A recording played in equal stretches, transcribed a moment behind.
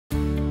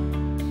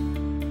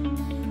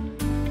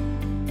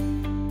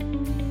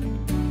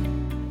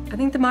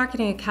think the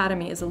Marketing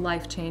Academy is a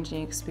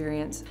life-changing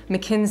experience.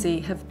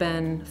 McKinsey have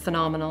been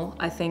phenomenal.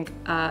 I think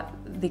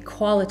the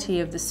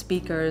quality of the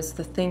speakers,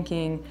 the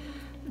thinking,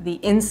 the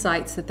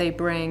insights that they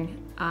bring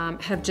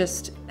have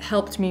just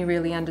helped me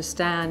really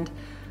understand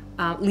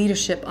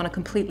leadership on a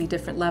completely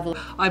different level.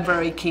 I'm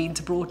very keen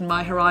to broaden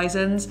my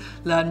horizons,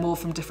 learn more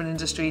from different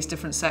industries,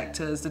 different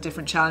sectors, the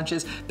different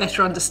challenges,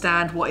 better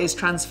understand what is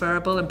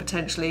transferable and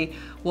potentially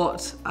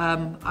what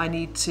I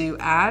need to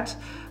add.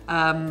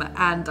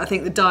 And I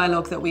think the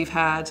dialogue that we've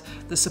had,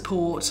 the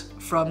support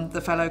from the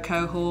fellow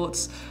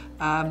cohorts,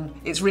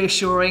 it's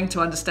reassuring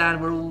to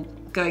understand we're all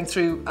going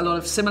through a lot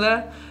of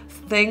similar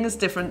things,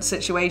 different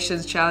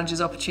situations,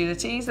 challenges,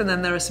 opportunities, and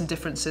then there are some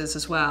differences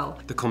as well.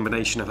 The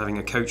combination of having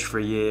a coach for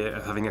a year,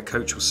 of having a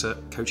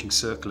coaching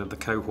circle of the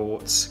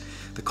cohorts,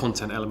 the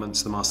content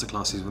elements, the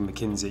masterclasses with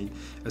McKinsey,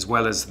 as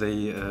well as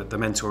the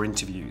mentor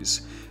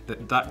interviews,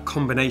 that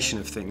combination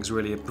of things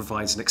really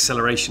provides an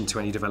acceleration to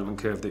any development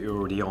curve that you're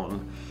already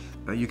on.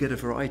 You get a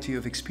variety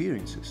of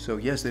experiences. So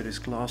yes, there is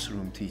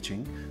classroom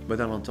teaching, but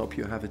then on top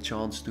you have a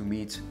chance to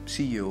meet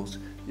CEOs,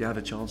 you have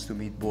a chance to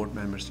meet board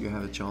members, you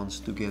have a chance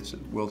to get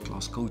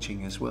world-class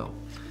coaching as well.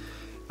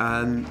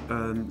 And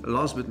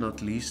last but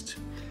not least,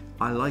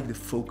 I like the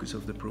focus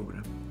of the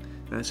program.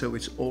 And so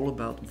it's all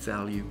about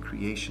value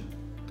creation.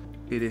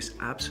 It is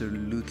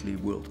absolutely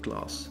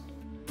world-class.